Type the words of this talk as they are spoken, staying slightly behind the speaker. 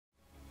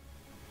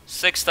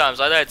6 times.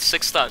 I died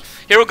 6 times.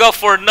 Here we go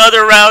for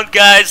another round,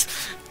 guys.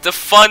 The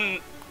fun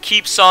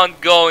keeps on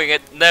going.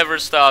 It never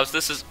stops.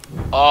 This is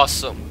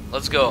awesome.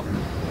 Let's go.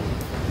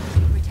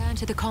 Return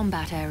to the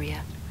combat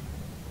area.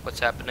 What's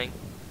happening?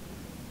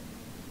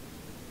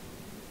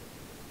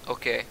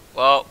 Okay,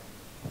 well,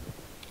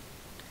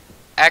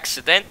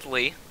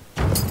 accidentally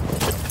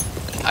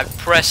I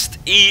pressed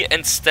E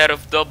instead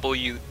of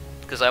W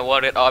because I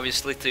wanted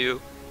obviously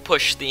to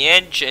push the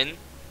engine,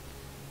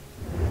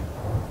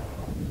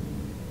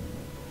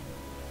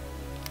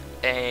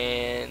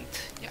 and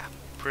yeah,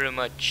 pretty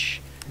much.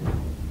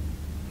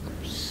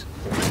 Oops.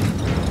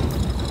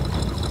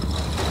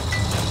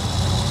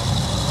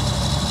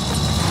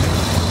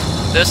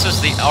 This is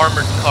the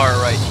armored car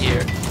right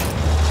here.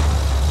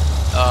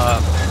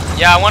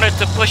 Yeah, I wanted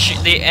to push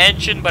the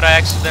engine, but I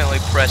accidentally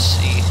pressed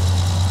C.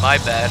 My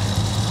bad.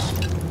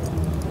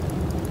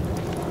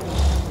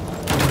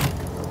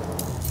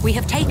 We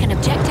have taken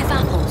objective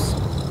apples.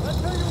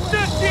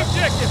 That's the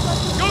objective!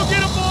 Go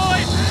get him,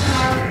 boys!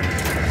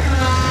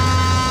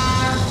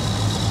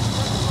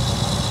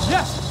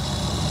 Yes!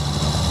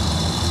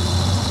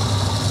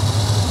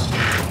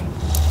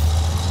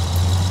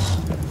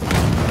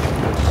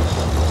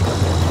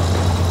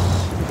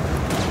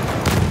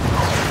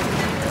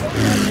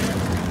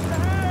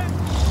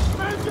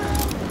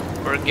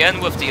 We're again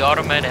with the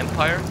Ottoman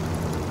Empire.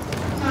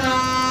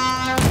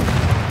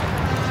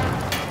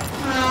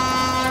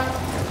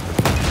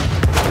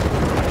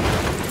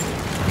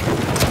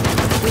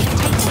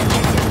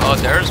 Oh,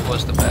 theirs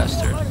was the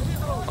bastard.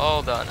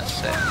 Hold on a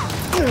sec.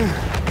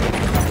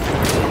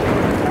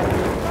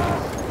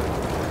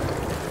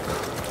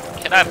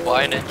 Can I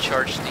bind and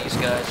charge these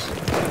guys?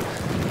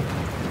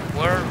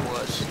 Where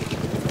was he?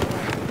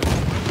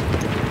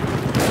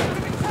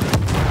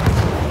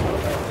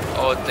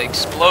 Oh, the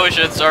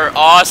explosions are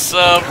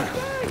awesome!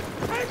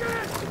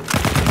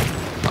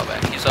 Oh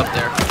man, he's up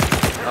there.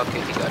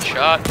 Okay, he got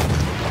shot.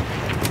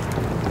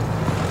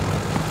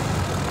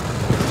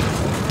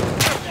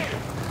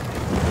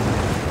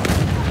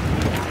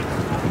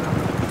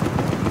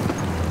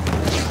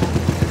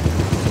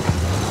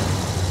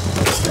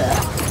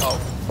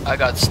 I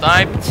got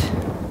sniped.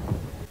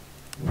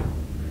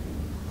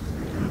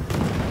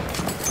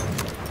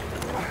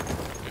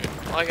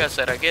 Like I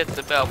said, I get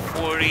about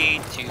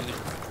 40 to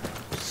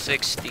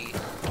 60,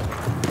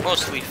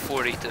 mostly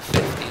 40 to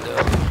 50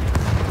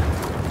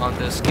 though, on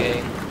this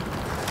game,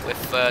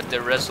 with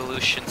the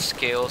resolution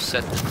scale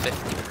set to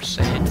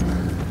 50%.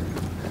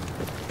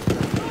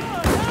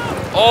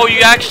 Oh,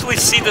 you actually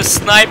see the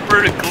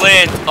sniper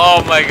glint.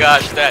 Oh my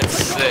gosh, that's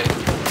sick.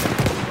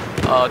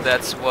 Oh,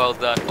 that's well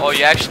done. Oh,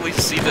 you actually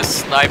see the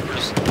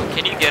snipers.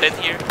 Can you get in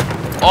here?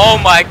 Oh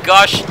my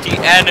gosh, the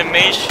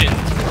animation,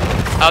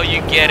 how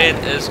you get it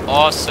is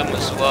awesome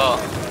as well.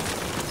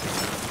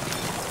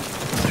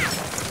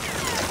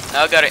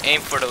 Now I gotta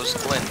aim for those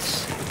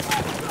glints.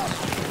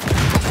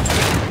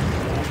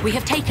 We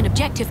have taken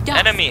objective Duff.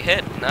 Enemy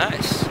hit,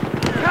 nice.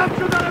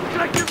 Capture that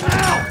objective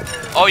now!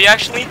 Oh, you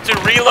actually need to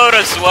reload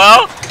as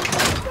well?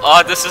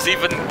 Oh, this is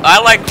even... I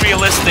like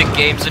realistic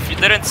games. If you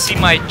didn't see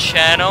my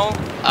channel,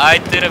 I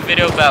did a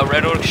video about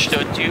Red Orc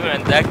Show 2,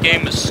 and that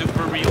game is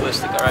super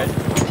realistic, alright?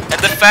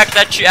 And the fact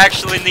that you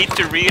actually need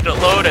to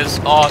reload is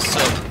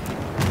awesome.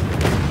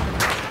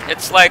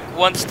 It's like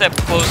one step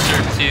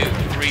closer to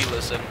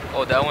realism.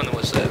 Oh, that one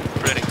was a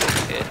pretty good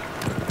hit.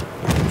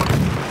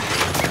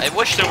 I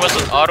wish there was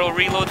an auto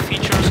reload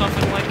feature or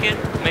something like it,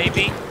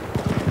 maybe.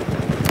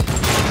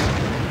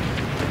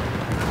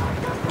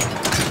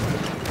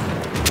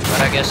 But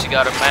I guess you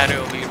gotta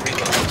manually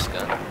reload this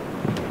gun.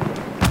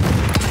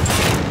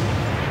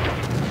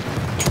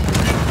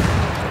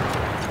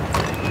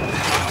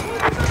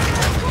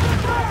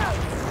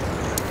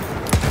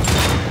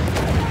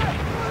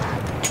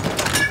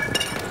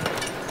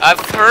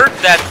 I've heard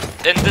that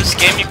in this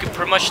game you can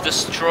pretty much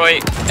destroy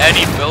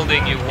any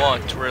building you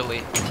want,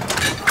 really.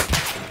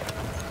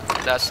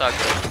 That's not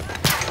good.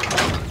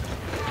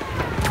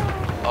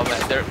 Oh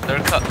man, they're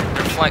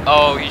flying.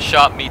 Oh, he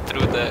shot me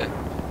through the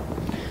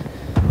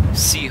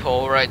sea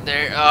hole right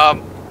there.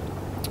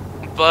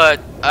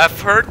 But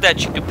I've heard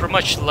that you can pretty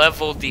much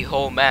level the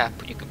whole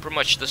map. You can pretty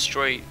much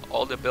destroy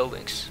all the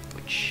buildings,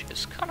 which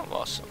is kind of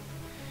awesome.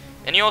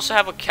 And you also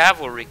have a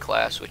cavalry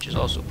class, which is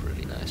also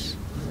pretty nice.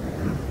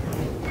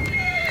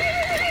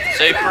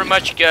 So you pretty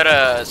much get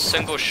a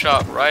single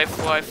shot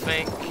rifle, I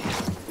think.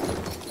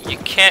 You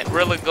can't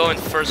really go in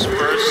first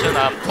person.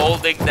 I'm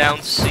holding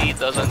down C,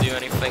 doesn't do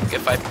anything.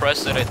 If I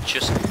press it, it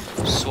just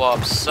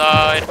swaps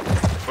side.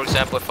 For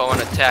example, if I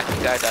want to attack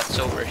a guy that's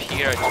over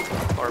here,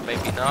 or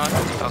maybe not.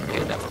 Okay,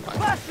 never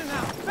mind.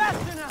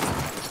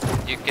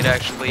 You could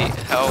actually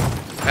help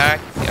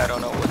pack. I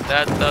don't know what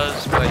that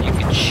does, but you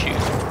can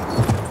shoot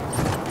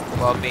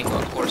while being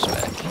on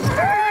horseback.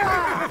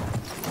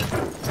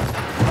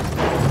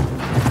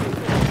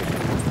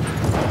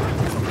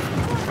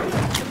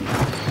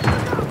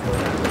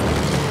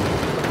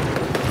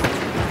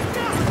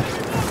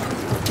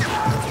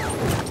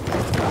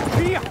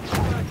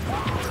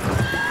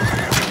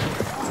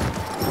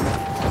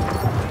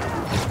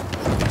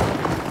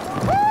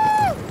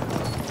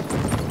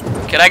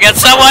 Can I get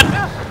someone?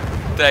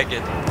 Dang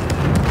it.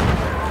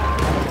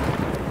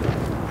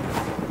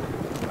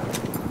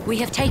 We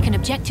have taken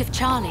objective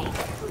Charlie.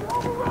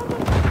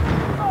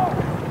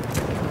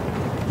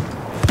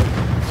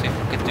 See if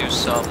we can do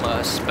some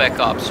spec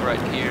ops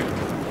right here.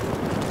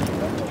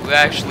 We're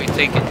actually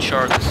taking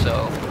Charlie,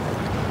 so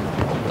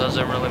it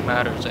doesn't really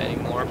matter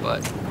anymore,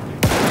 but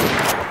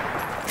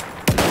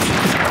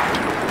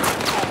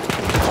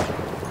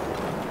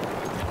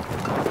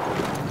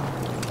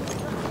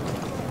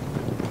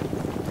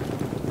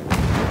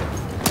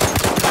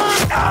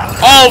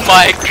oh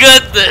my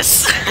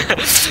goodness!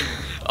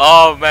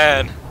 Oh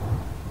man,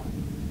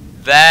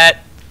 that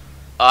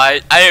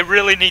I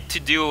really need to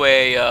do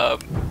a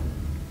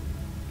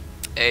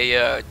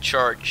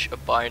charge, a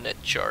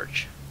bayonet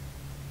charge.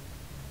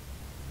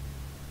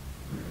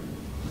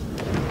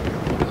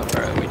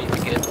 Alright, we need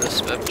to get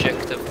this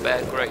objective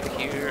back right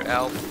here.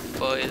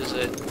 Alpha, is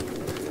it?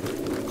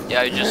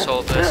 Yeah, you just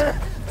hold this.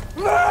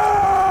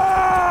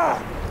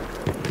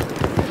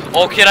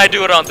 Oh, can I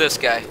do it on this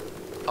guy?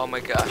 Oh my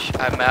gosh,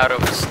 I'm out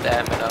of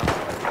stamina.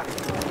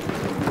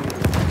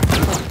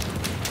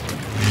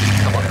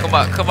 Come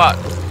on, come on.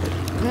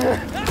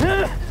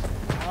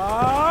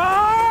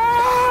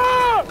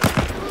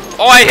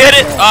 Oh, I hit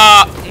it!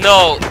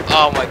 No.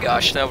 Oh my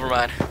gosh, never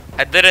mind.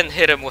 I didn't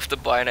hit him with the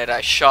bayonet,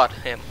 I shot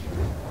him.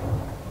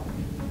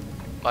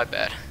 My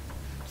bad.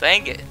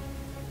 Dang it.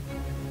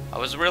 I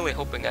was really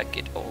hoping I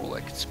could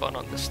spawn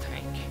on this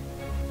tank.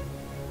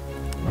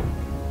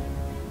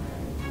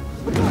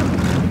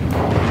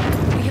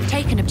 We have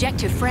taken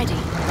objective Freddy.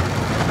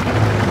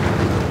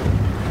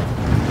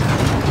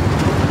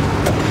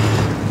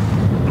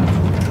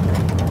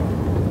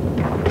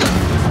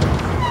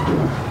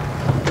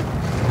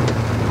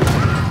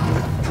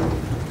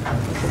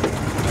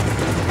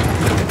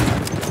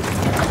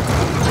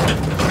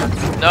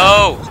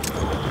 No!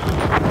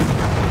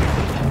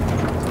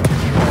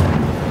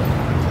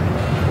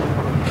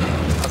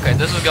 Okay,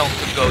 this is going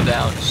to go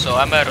down, so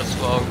I might as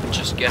well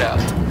just get out.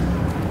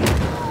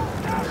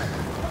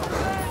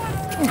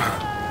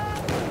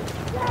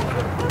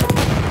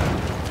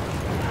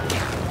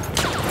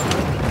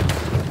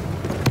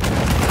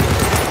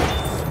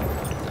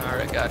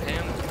 Alright, got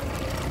him.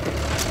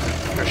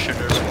 Pretty sure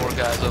there's more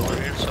guys over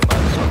here, so I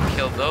might as well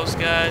kill those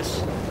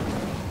guys.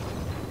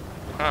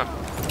 Huh.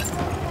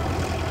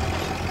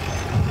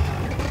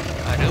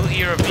 I do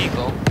hear a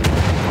vehicle.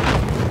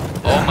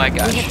 Oh my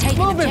gosh. We have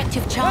taken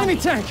objective Charlie.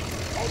 tank!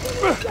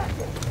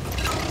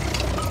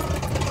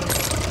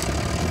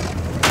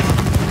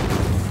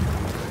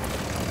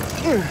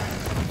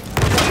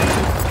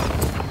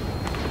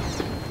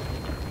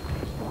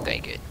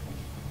 Dang it.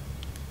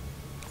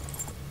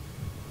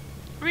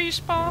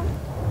 Respawn.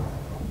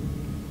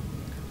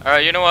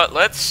 Alright, you know what?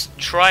 Let's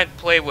try and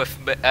play with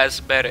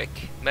as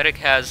Medic. Medic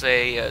has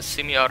a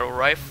semi-auto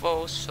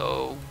rifle,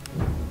 so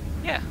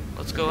yeah,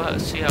 let's go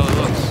see how it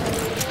looks.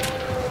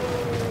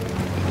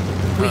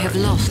 We have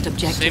lost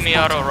objective.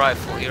 Semi-auto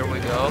rifle, here we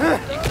go.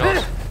 You can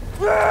also...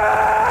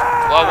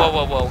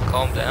 Whoa,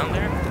 calm down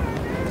there.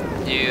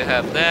 You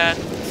have that.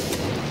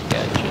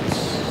 Gadgets,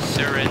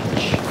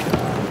 syringe,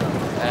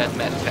 and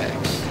med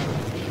packs.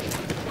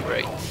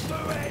 Great.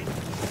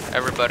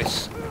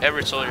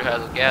 Every soldier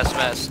has a gas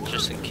mask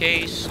just in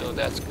case, so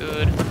that's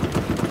good.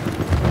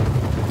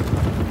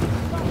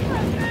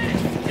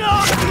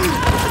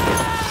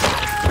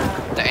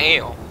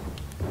 Damn.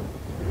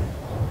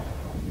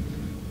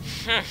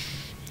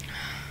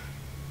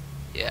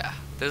 Yeah,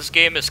 this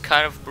game is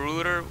kind of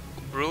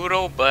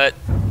brutal, but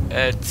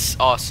it's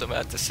awesome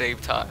at the same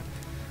time.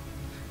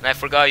 And I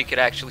forgot you could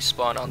actually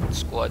spawn on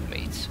squad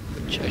mates,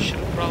 which I should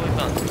have probably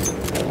done.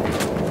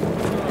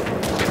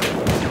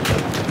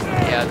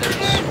 Yeah,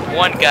 there's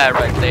one guy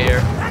right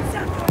there.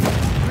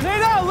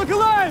 Grenade out! Look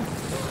alive!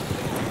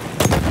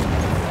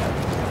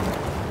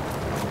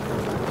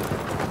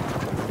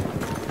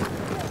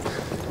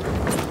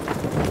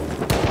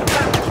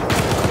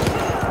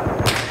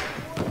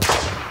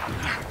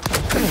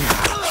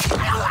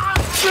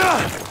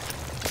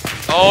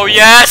 Oh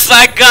yes,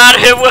 I got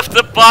him with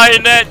the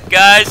bayonet,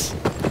 guys.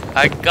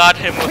 I got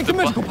him with the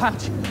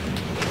bayonet.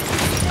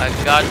 I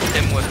got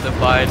him with the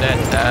bayonet.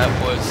 That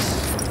was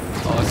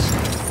awesome.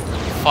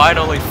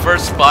 Finally,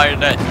 first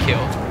bayonet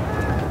kill.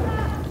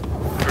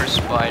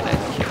 First bayonet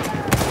kill.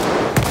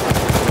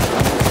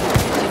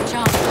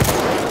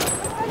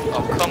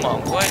 Oh come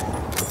on, what?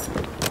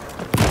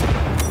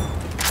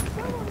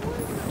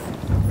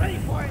 Ready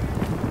for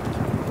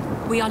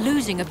it. We are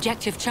losing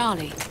objective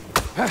Charlie.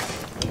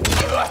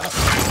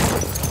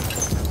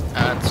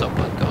 And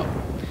someone go.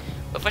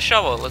 With a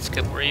shovel, let's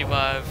get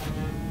revive.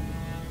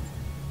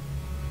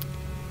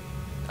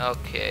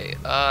 Okay,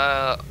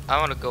 I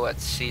want to go at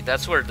sea.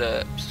 That's where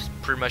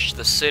pretty much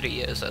the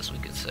city is, as we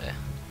could say.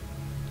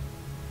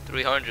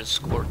 300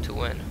 scored to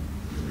win.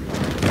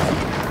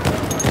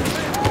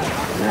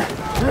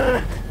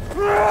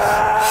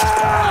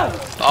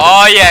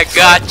 Oh yeah,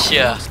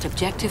 gotcha. Lost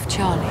objective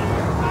Charlie.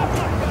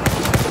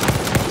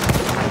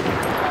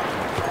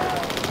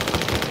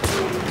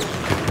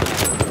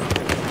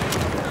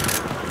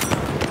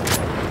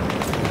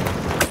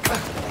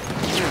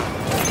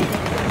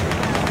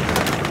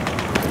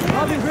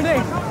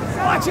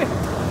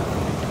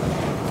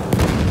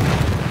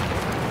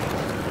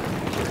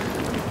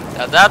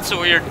 Now that's a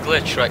weird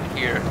glitch right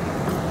here.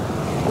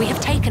 We have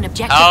taken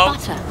objective How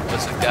butter.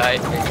 was the guy?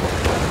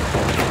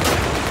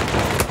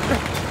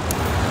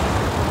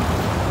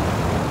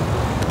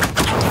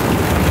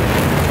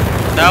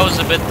 That was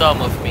a bit dumb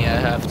of me, I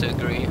have to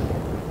agree.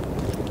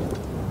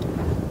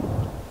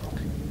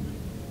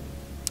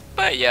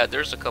 But yeah,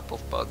 there's a couple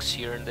of bugs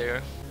here and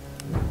there.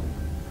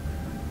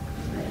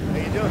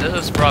 This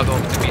is probably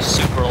going to be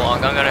super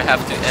long. I'm gonna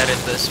have to edit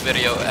this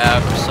video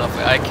out or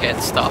something. I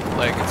can't stop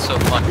playing, it's so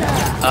fun.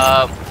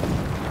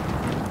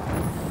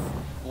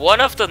 One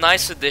of the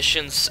nice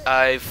additions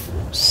I've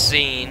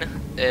seen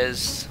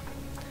is,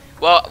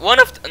 well, one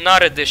of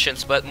not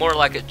additions, but more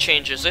like it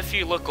changes. If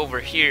you look over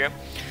here,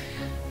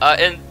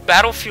 in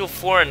Battlefield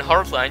 4 and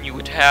Hardline, you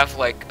would have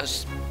like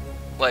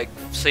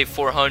say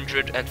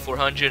 400 and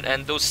 400,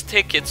 and those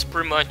tickets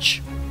pretty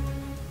much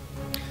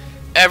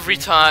every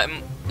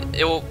time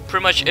it will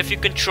pretty much, if you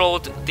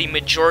controlled the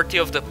majority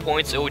of the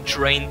points, it would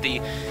drain the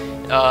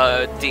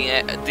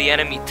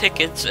enemy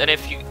tickets, and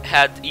if you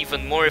had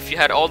even more, if you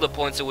had all the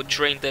points, it would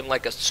drain them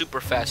like a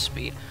super fast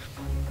speed.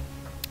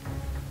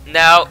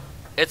 Now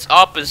it's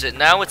opposite.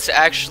 Now it's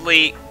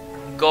actually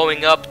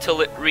going up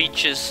till it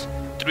reaches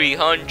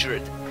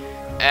 300,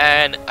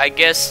 and I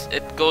guess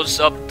it goes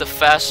up the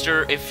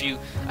faster if you.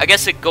 I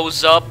guess it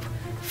goes up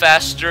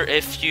faster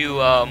if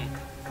you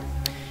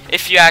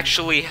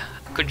actually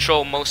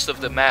control most of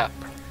the map.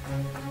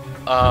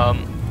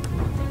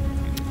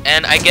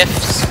 And I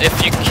guess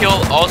if you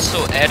kill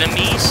also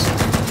enemies,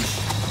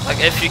 like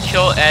if you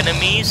kill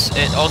enemies,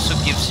 it also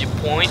gives you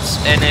points.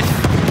 And if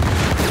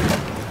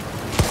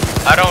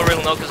I don't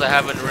really know, because I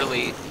haven't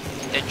really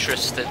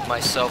interested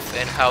myself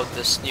in how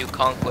this new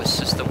conquest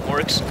system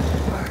works,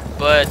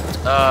 but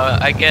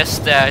I guess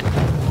that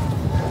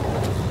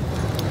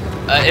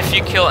if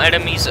you kill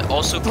enemies, it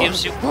also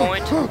gives you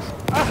point.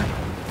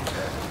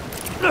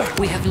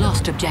 We have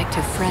lost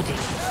objective Freddy.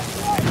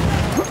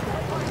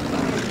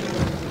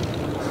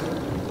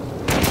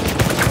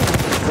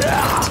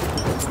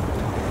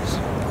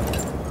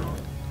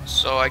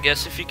 So I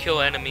guess if you kill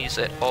enemies,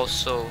 it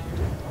also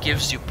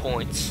gives you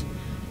points.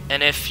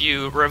 And if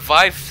you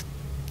revive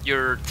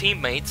your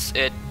teammates,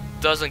 it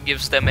doesn't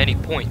give them any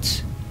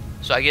points.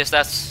 So I guess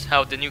that's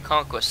how the new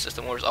conquest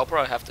system works. I'll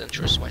probably have to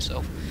interest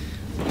myself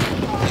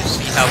to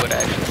see how it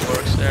actually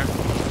works there.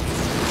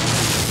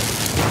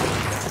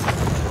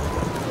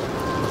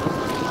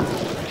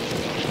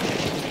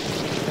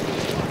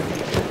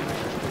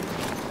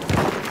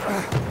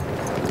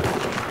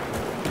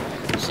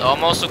 So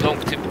I'm also going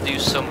to do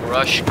some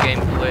rush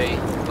gameplay,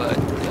 but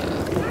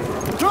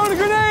Throwing a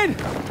grenade!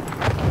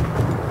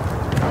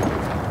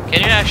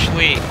 can you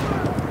actually?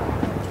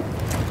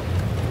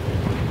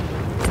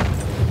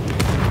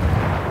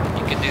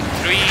 You can do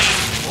 3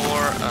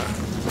 or.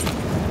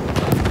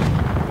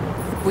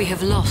 We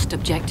have lost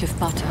objective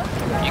butter.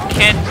 You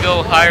can't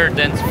go higher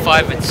than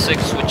 5 and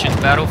 6, which in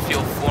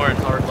Battlefield 4 and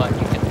Hardline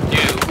you can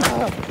do.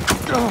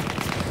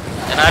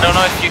 And I don't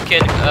know if you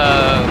can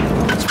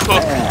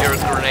cook your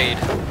grenade.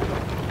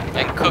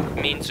 And cook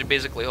means you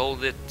basically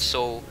hold it,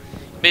 so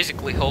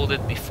basically hold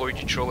it before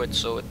you throw it,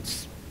 so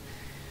it's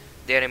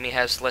the enemy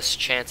has less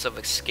chance of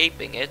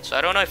escaping it. So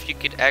I don't know if you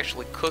could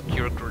actually cook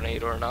your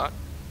grenade or not.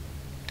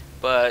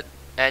 But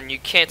and you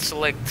can't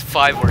select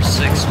 5 or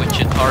 6, which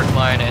in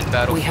Hardline and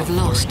Battlefield. We have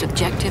lost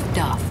objective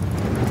Duff.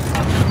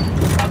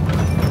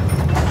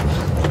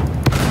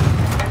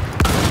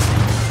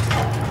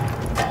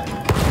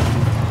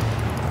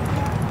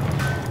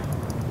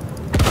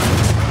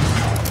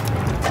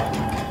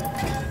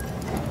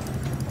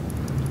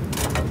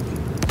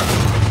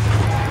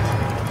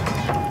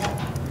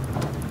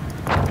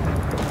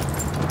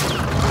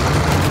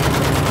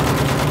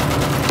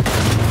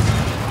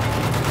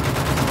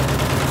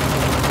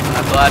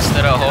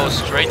 Blasted a hole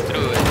straight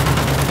through it.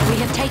 We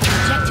have taken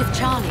objective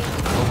Charlie.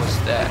 What was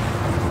that?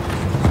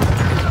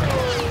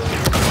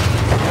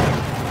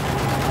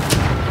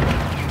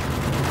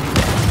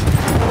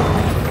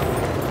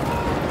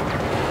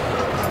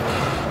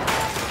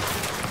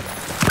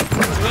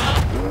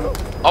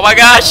 Oh my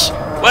gosh!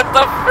 What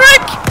the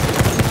frick?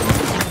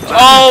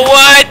 Oh,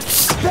 what?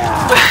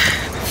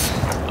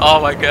 Oh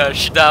my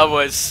gosh, that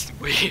was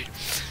weird.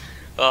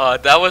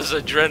 That was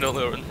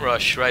adrenaline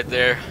rush right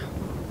there.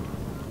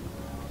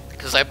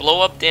 Because I blow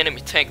up the enemy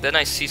tank, then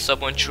I see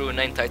someone through an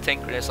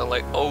anti-tank grenade, so I'm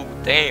like, oh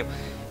damn,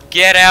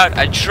 get out.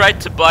 I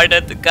tried to bite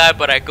at the guy,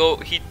 but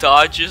he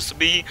dodges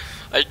me.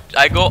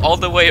 I go all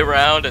the way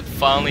around, and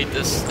finally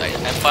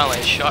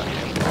I shot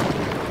him.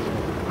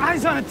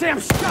 Eyes on a damn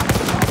shot!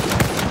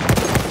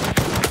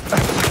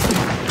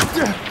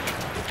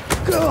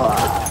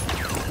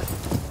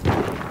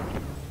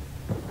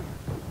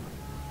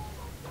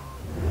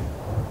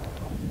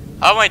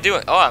 How am I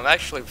doing? Oh, I'm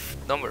actually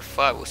number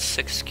 5 with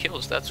 6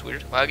 kills. That's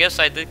weird. Well, I guess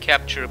I did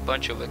capture a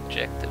bunch of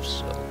objectives,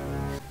 so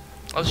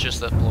let's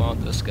just blow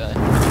on this guy.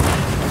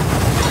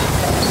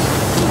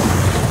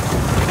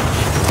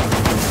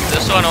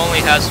 This one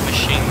only has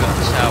machine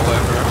guns,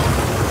 however,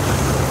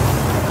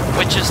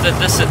 which is the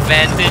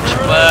disadvantage,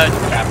 but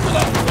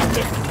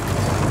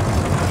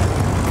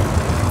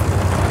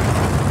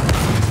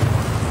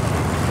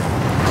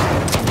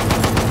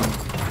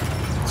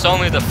It's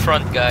only the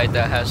front guy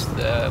that has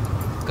the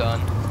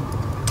gun.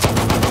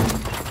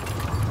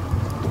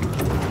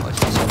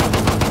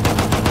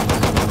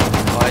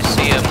 Oh, I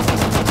see him.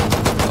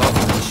 Oh.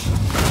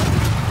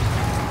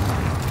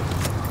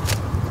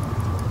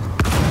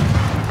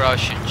 Probably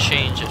should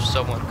change if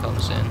someone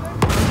comes in.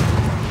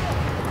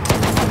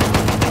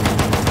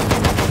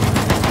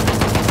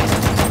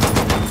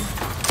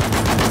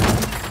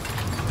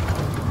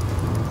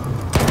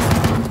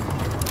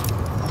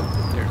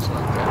 There's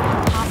one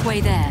guy.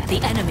 Halfway there,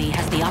 the enemy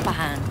has the upper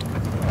hand.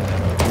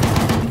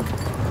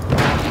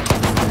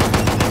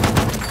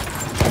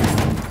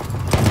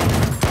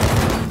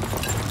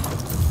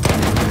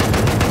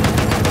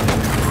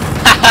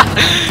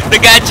 The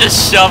guy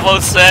just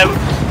shovels him.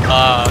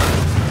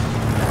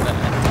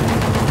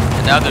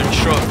 And now they're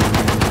short.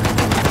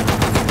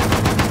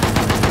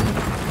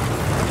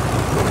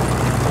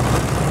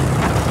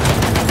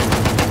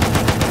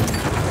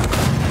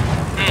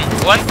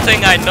 One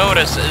thing I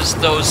notice is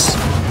those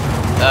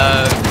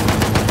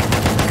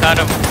kind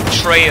of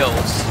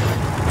trails.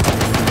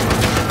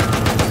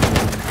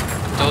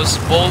 Those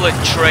bullet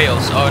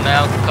trails. Oh,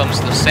 now comes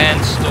the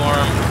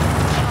sandstorm.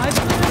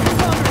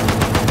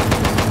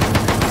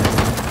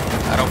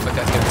 I don't think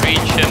I can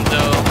reach him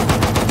though.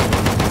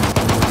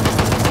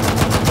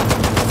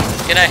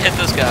 Can I hit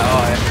this guy?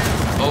 Oh, I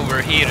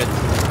overheated,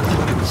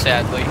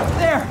 sadly.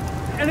 There!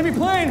 Enemy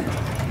plane!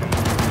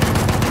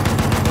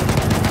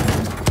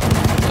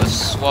 Let's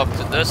swap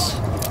to this.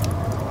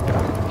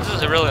 This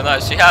is really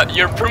nice.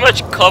 You're pretty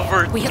much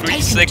covered We have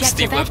 360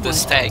 taken with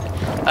this Objective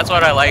tank. That's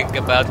what I like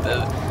about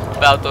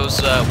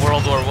those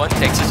World War I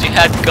tanks, is you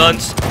had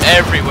guns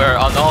everywhere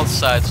on all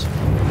sides.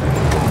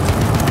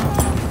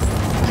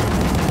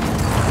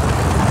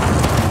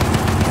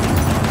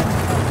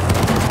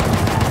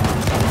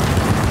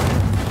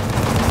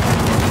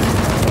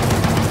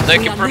 They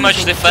can pretty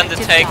much defend the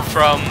tank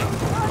from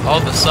all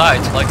the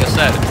sides, like I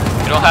said.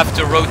 You don't have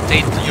to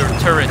rotate your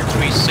turret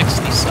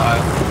 360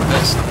 style.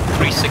 That's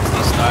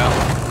 360 style.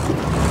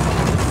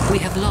 We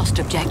have lost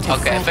objective Okay,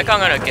 I Freddy. think I'm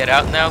gonna get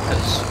out now,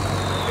 because...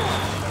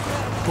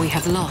 We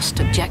have lost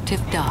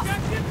objective Duff.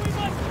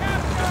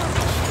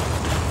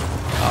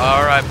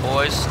 Alright,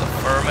 boys.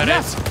 Affirmative.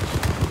 Yes.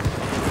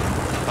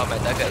 Oh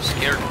man, that guy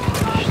scared me.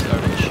 He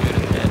started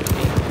shooting at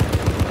me.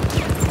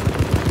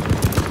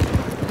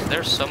 Is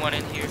there someone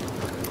in here?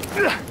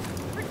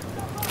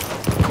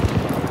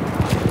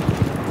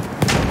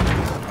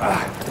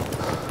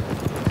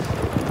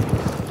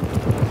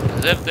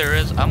 As if there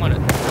is, I'm gonna...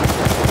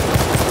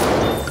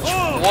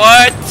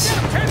 What?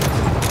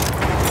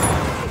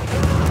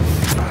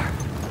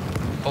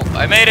 Oh,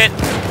 I made it!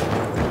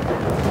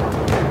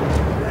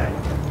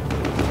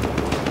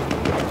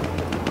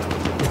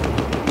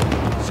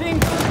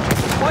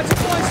 Watch it,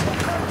 boys!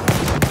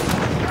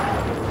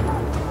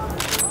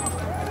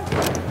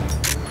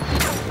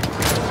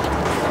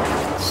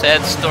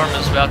 Sandstorm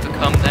is about to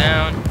come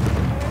down.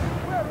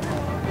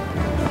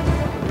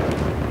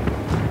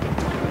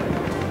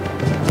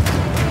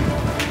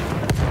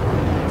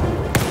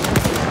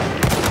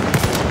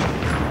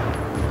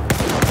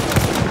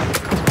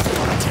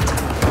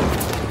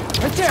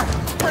 Right there!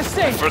 We're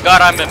safe!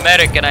 Forgot I'm a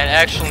medic and I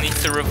actually need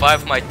to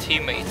revive my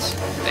teammates.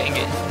 Dang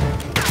it.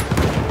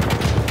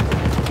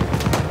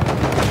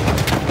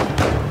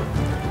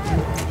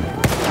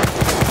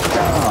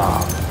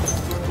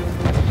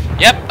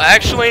 Yep, I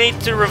actually need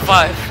to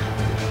revive.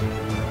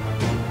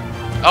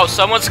 Oh,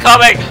 someone's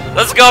coming!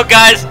 Let's go,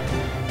 guys!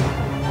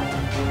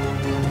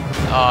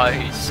 Oh,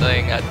 he's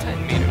saying at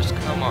 10 meters.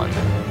 Come on.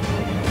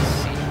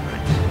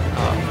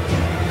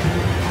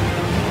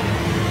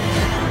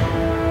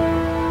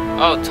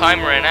 Oh,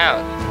 time ran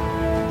out.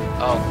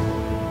 Oh.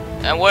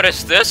 And what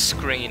is this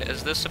screen?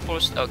 Is this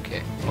supposed to...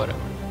 Okay, whatever.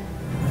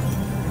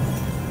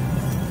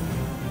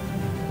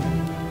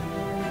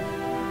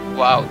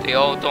 Wow, they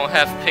all don't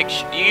have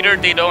pictures. Either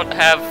they don't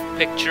have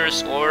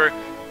pictures or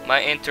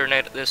my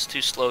internet is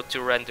too slow to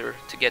render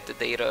to get the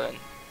data and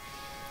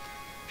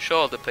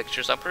show all the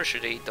pictures. I'm pretty sure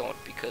they don't,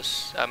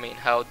 because, I mean,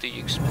 how do you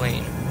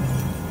explain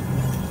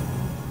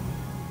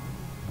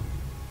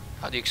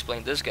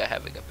this guy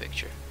having a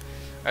picture?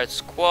 Alright,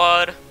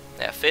 squad.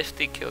 Yeah,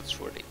 50 kills,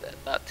 40 dead.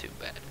 Not too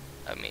bad.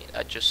 I mean,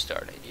 I just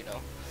started, you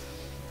know.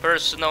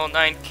 Personal,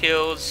 9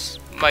 kills.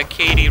 My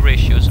KD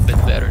ratio is a bit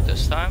better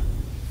this time.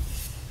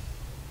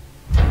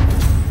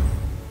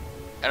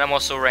 And I'm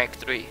also rank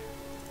 3.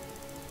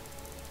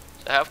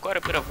 So I have quite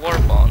a bit of war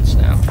bonds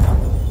now.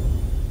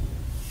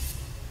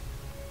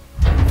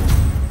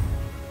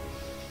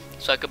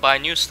 So I could buy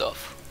new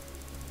stuff.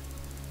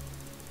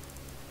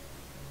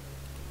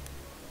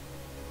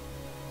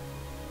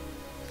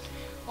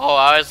 Oh,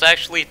 I was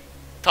actually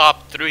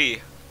top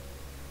 3.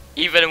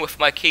 Even with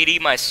my KD,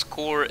 my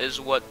score is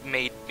what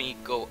made me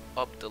go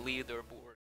up the leaderboard.